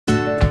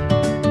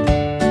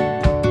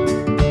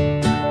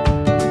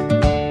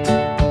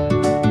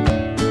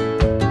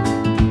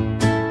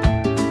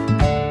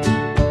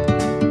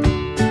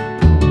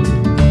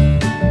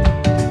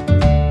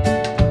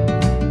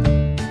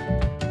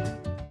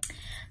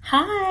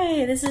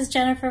Hi, this is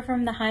Jennifer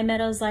from the High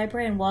Meadows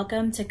Library and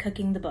welcome to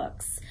Cooking the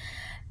Books.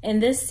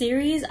 In this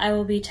series, I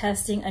will be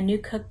testing a new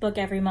cookbook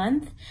every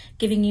month,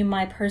 giving you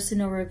my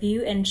personal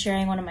review and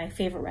sharing one of my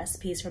favorite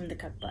recipes from the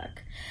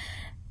cookbook.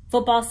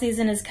 Football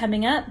season is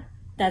coming up.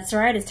 That's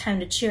right, it's time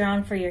to cheer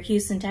on for your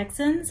Houston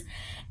Texans.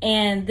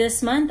 And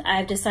this month,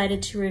 I've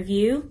decided to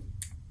review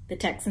the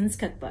Texans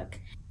Cookbook.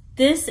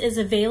 This is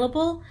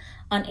available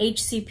on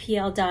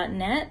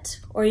hcpl.net,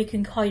 or you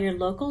can call your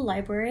local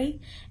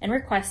library and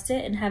request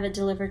it and have it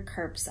delivered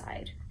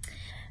curbside.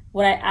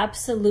 What I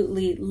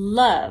absolutely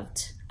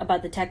loved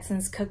about the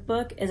Texans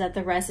Cookbook is that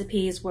the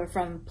recipes were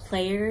from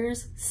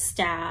players,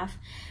 staff,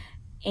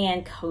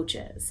 and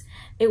coaches.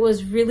 It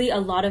was really a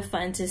lot of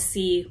fun to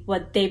see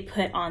what they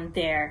put on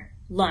their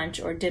lunch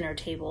or dinner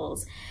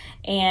tables,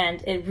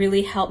 and it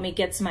really helped me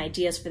get some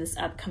ideas for this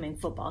upcoming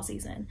football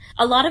season.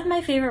 A lot of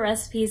my favorite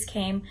recipes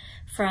came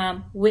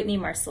from Whitney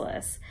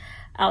Mercilus,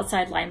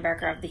 outside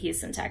linebacker of the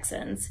Houston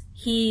Texans.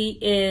 He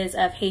is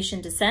of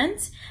Haitian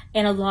descent,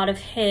 and a lot of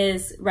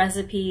his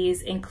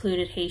recipes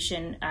included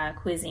Haitian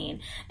cuisine,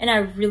 and I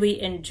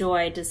really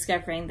enjoyed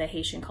discovering the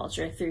Haitian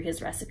culture through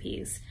his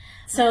recipes.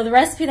 So the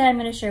recipe that I'm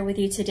going to share with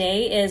you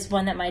today is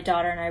one that my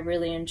daughter and I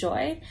really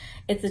enjoyed.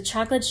 It's a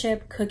chocolate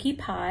chip cookie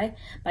pie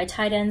by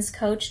tight ends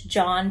coach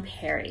John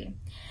Perry.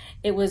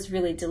 It was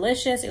really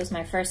delicious. It was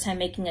my first time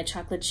making a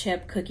chocolate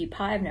chip cookie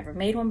pie. I've never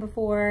made one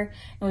before,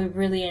 and we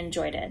really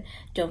enjoyed it.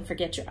 Don't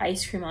forget your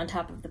ice cream on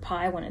top of the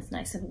pie when it's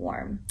nice and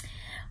warm.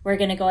 We're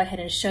gonna go ahead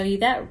and show you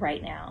that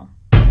right now.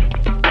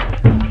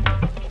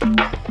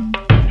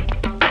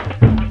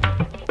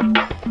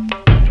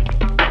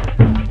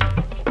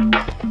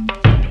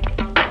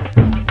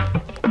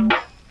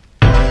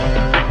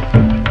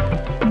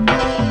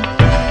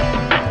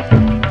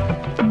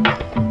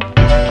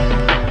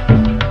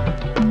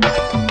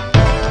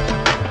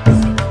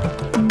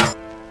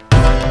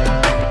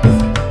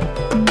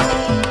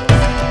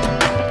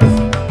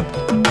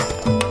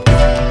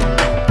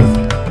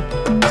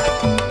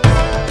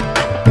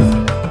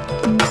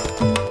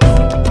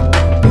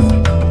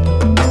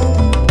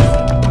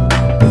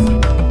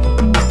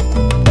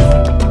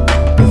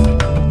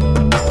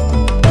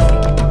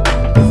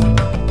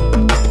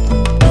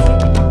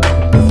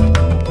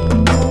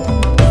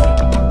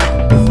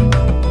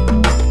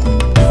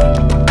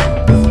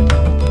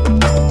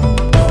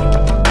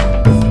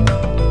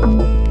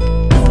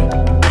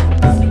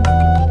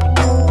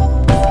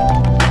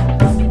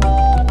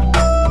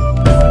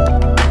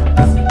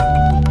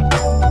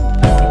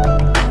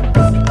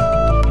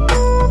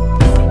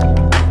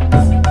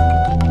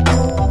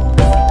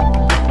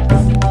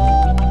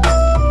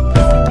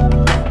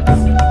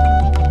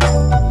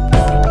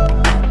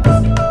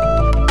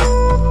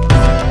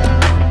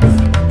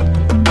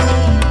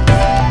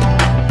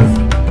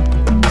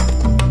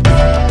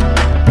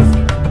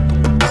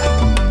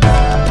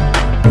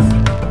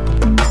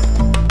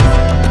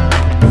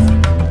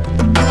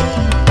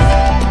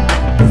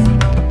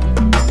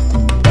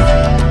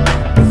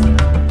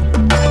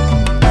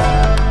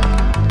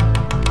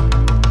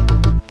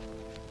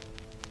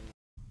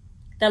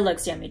 That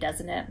looks yummy,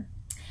 doesn't it?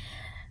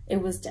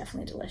 It was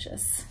definitely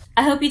delicious.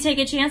 I hope you take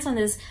a chance on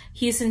this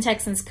Houston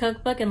Texans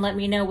cookbook and let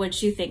me know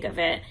what you think of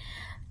it.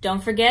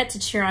 Don't forget to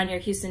cheer on your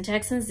Houston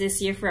Texans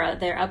this year for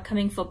their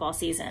upcoming football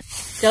season.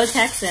 Go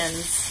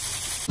Texans!